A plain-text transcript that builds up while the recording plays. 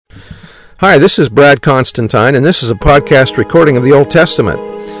Hi, this is Brad Constantine, and this is a podcast recording of the Old Testament.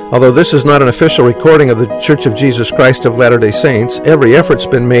 Although this is not an official recording of the Church of Jesus Christ of Latter-day Saints, every effort's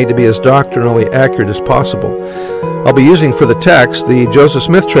been made to be as doctrinally accurate as possible. I'll be using for the text the Joseph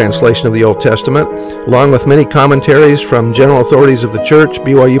Smith translation of the Old Testament, along with many commentaries from general authorities of the Church,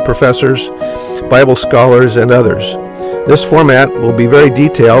 BYU professors, Bible scholars, and others. This format will be very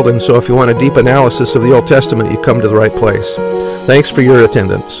detailed, and so if you want a deep analysis of the Old Testament, you come to the right place. Thanks for your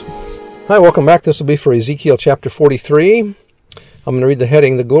attendance. Hi, welcome back. This will be for Ezekiel chapter 43. I'm going to read the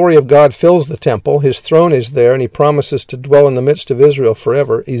heading, The Glory of God Fills the Temple. His throne is there, and he promises to dwell in the midst of Israel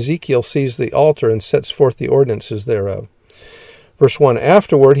forever. Ezekiel sees the altar and sets forth the ordinances thereof. Verse 1,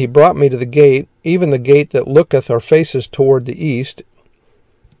 Afterward he brought me to the gate, even the gate that looketh or faces toward the east.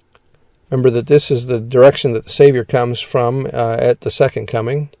 Remember that this is the direction that the Savior comes from at the second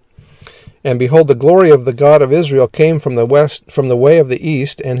coming. And behold, the glory of the God of Israel came from the west, from the way of the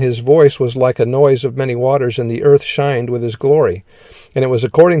east, and his voice was like a noise of many waters, and the earth shined with his glory. And it was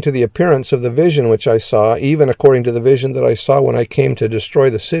according to the appearance of the vision which I saw, even according to the vision that I saw when I came to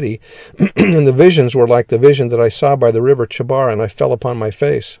destroy the city. And the visions were like the vision that I saw by the river Chebar, and I fell upon my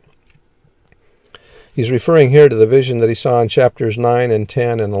face. He's referring here to the vision that he saw in chapters 9 and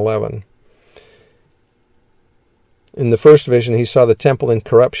 10 and 11. In the first vision, he saw the temple in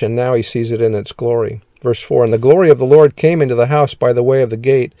corruption. Now he sees it in its glory. Verse 4, And the glory of the Lord came into the house by the way of the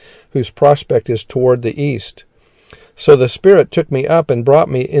gate, whose prospect is toward the east. So the Spirit took me up and brought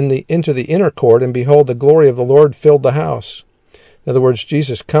me into the inner court, and behold, the glory of the Lord filled the house. In other words,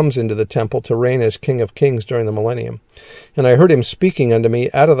 Jesus comes into the temple to reign as King of Kings during the millennium. And I heard him speaking unto me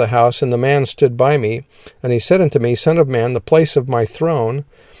out of the house, and the man stood by me. And he said unto me, Son of man, the place of my throne,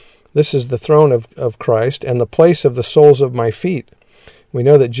 this is the throne of Christ, and the place of the soles of my feet. We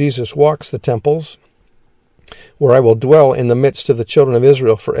know that Jesus walks the temples, where I will dwell in the midst of the children of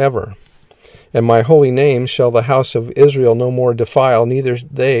Israel forever. And my holy name shall the house of Israel no more defile, neither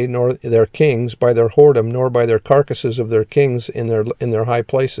they nor their kings by their whoredom, nor by their carcasses of their kings in their high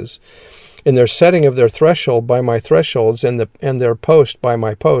places. In their setting of their threshold by my thresholds, and their post by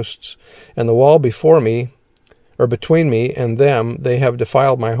my posts, and the wall before me, or between me and them, they have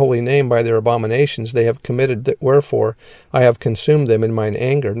defiled my holy name by their abominations. They have committed, wherefore I have consumed them in mine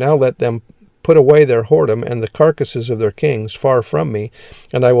anger. Now let them put away their whoredom and the carcasses of their kings far from me,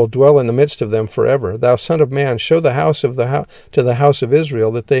 and I will dwell in the midst of them forever. Thou son of man, show the house of to the house of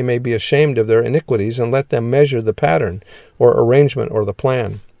Israel, that they may be ashamed of their iniquities, and let them measure the pattern, or arrangement, or the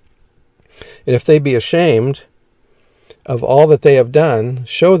plan. And if they be ashamed of all that they have done,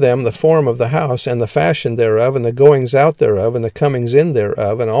 show them the form of the house, and the fashion thereof, and the goings out thereof, and the comings in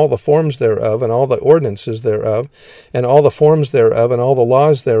thereof, and all the forms thereof, and all the ordinances thereof, and all the forms thereof, and all the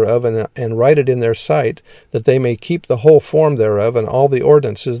laws thereof, and write it in their sight, that they may keep the whole form thereof, and all the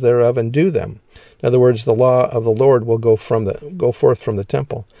ordinances thereof, and do them. In other words, the law of the Lord will go forth from the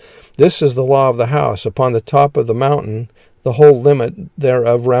temple. This is the law of the house. Upon the top of the mountain, the whole limit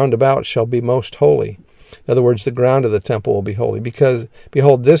thereof round about shall be most holy. In other words, the ground of the temple will be holy, because,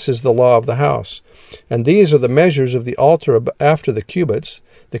 behold, this is the law of the house. And these are the measures of the altar after the cubits.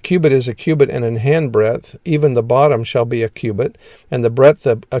 The cubit is a cubit and an handbreadth. Even the bottom shall be a cubit, and the breadth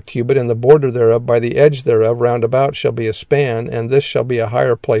a cubit, and the border thereof by the edge thereof round about shall be a span, and this shall be a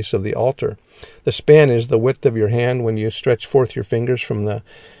higher place of the altar. The span is the width of your hand when you stretch forth your fingers from the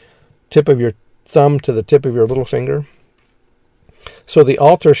tip of your thumb to the tip of your little finger. So the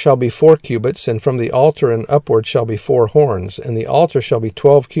altar shall be 4 cubits, and from the altar and upward shall be 4 horns. And the altar shall be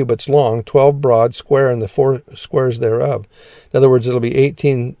 12 cubits long, 12 broad, square, and the 4 squares thereof. In other words, it'll be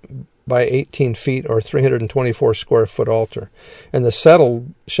 18 by 18 feet, or 324 square foot altar. And the settle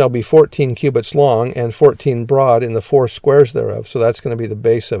shall be 14 cubits long, and 14 broad in the 4 squares thereof. So that's going to be the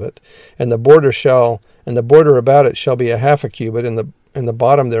base of it. And the border about it shall be a half a cubit, and the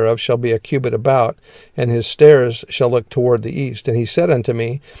bottom thereof shall be a cubit about, and his stairs shall look toward the east. And he said unto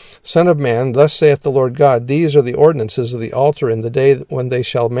me, Son of man, thus saith the Lord God, These are the ordinances of the altar in the day when they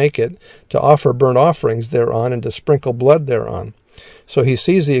shall make it, to offer burnt offerings thereon, and to sprinkle blood thereon. So he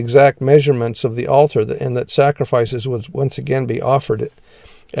sees the exact measurements of the altar, and that sacrifices would once again be offered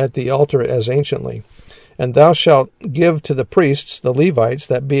at the altar as anciently. And thou shalt give to the priests, the Levites,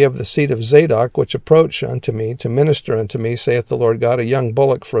 that be of the seed of Zadok, which approach unto me, to minister unto me, saith the Lord God, a young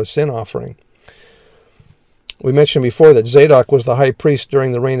bullock for a sin offering. We mentioned before that Zadok was the high priest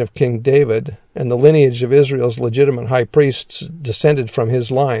during the reign of King David, and the lineage of Israel's legitimate high priests descended from his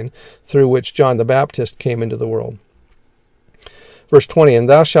line, through which John the Baptist came into the world. Verse 20, And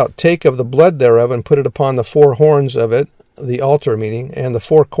thou shalt take of the blood thereof, and put it upon the 4 horns of it, the altar, meaning, and the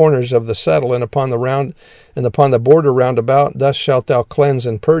four corners of the settle, and upon the border round about. Thus shalt thou cleanse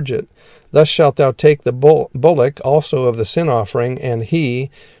and purge it. Thus shalt thou take the bullock also of the sin offering, and he,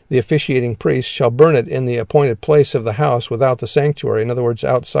 the officiating priest, shall burn it in the appointed place of the house without the sanctuary, in other words,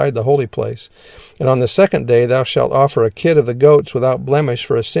 outside the holy place. And on the second day thou shalt offer a kid of the goats without blemish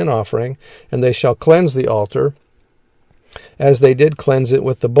for a sin offering, and they shall cleanse the altar, as they did cleanse it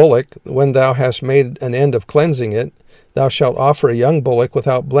with the bullock. When thou hast made an end of cleansing it, thou shalt offer a young bullock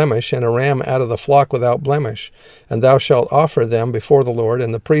without blemish, and a ram out of the flock without blemish. And thou shalt offer them before the Lord,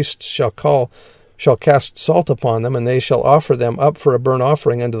 and the priests shall cast salt upon them, and they shall offer them up for a burnt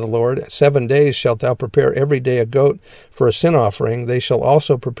offering unto the Lord. 7 days shalt thou prepare every day a goat for a sin offering. They shall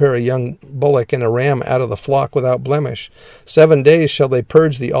also prepare a young bullock and a ram out of the flock without blemish. 7 days shall they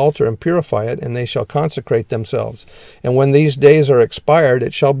purge the altar and purify it, and they shall consecrate themselves. And when these days are expired,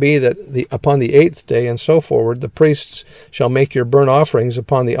 it shall be that upon the 8th day and so forward, the priests shall make your burnt offerings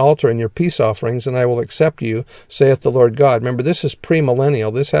upon the altar and your peace offerings, and I will accept you, saith the Lord God. Remember, this is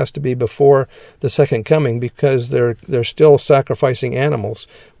premillennial. This has to be before the second coming, because they're still sacrificing animals,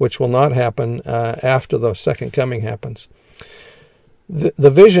 which will not happen after the second coming happens. The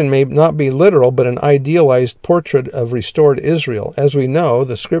vision may not be literal, but an idealized portrait of restored Israel. As we know,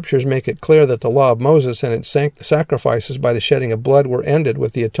 the scriptures make it clear that the law of Moses and its sacrifices by the shedding of blood were ended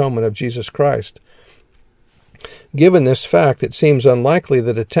with the atonement of Jesus Christ. Given this fact, it seems unlikely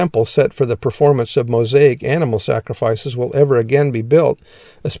that a temple set for the performance of Mosaic animal sacrifices will ever again be built,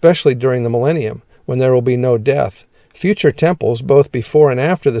 especially during the millennium, when there will be no death. Future temples, both before and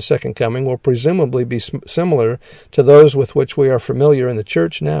after the second coming, will presumably be similar to those with which we are familiar in the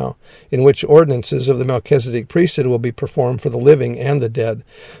church now, in which ordinances of the Melchizedek priesthood will be performed for the living and the dead.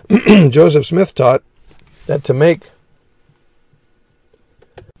 Joseph Smith taught that to make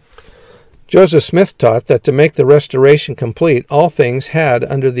the restoration complete, all things had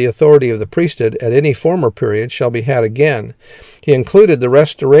under the authority of the priesthood at any former period shall be had again. He included the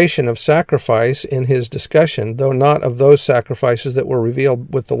restoration of sacrifice in his discussion, though not of those sacrifices that were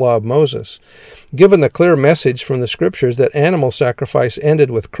revealed with the law of Moses. Given the clear message from the scriptures that animal sacrifice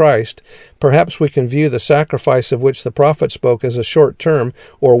ended with Christ, perhaps we can view the sacrifice of which the prophet spoke as a short-term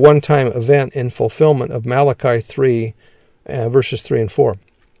or one-time event in fulfillment of Malachi 3, verses 3 and 4.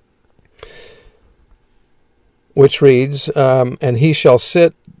 Which reads, and he shall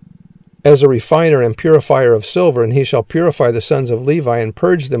sit as a refiner and purifier of silver, and he shall purify the sons of Levi, and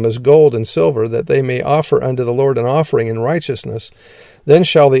purge them as gold and silver, that they may offer unto the Lord an offering in righteousness. Then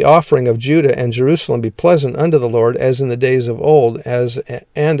shall the offering of Judah and Jerusalem be pleasant unto the Lord, as in the days of old, as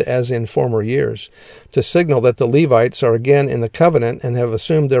in former years, to signal that the Levites are again in the covenant and have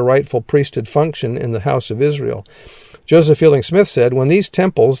assumed their rightful priesthood function in the house of Israel. Joseph Fielding Smith said, when these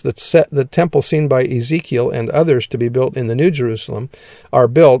temples, the temple seen by Ezekiel and others to be built in the New Jerusalem, are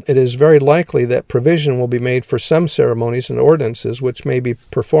built, it is very likely that provision will be made for some ceremonies and ordinances which may be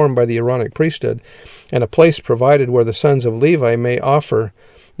performed by the Aaronic priesthood, and a place provided where the sons of Levi may offer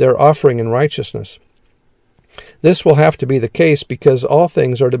their offering in righteousness. This will have to be the case because all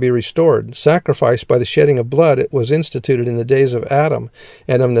things are to be restored. Sacrifice by the shedding of blood, it was instituted in the days of Adam,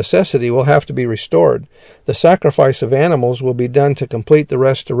 and of necessity will have to be restored. The sacrifice of animals will be done to complete the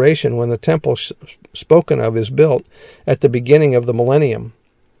restoration when the temple spoken of is built at the beginning of the millennium,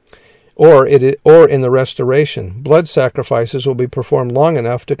 or in the restoration. Blood sacrifices will be performed long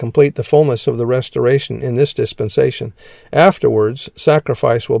enough to complete the fullness of the restoration in this dispensation. Afterwards,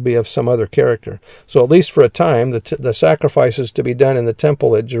 sacrifice will be of some other character. So at least for a time, the sacrifices to be done in the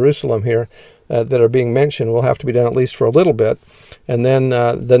temple at Jerusalem here that are being mentioned will have to be done at least for a little bit, and then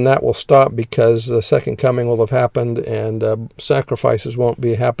that will stop because the second coming will have happened, and sacrifices won't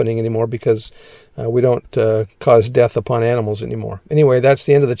be happening anymore because we don't cause death upon animals anymore. Anyway, that's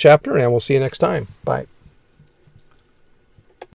the end of the chapter, and we'll see you next time. Bye.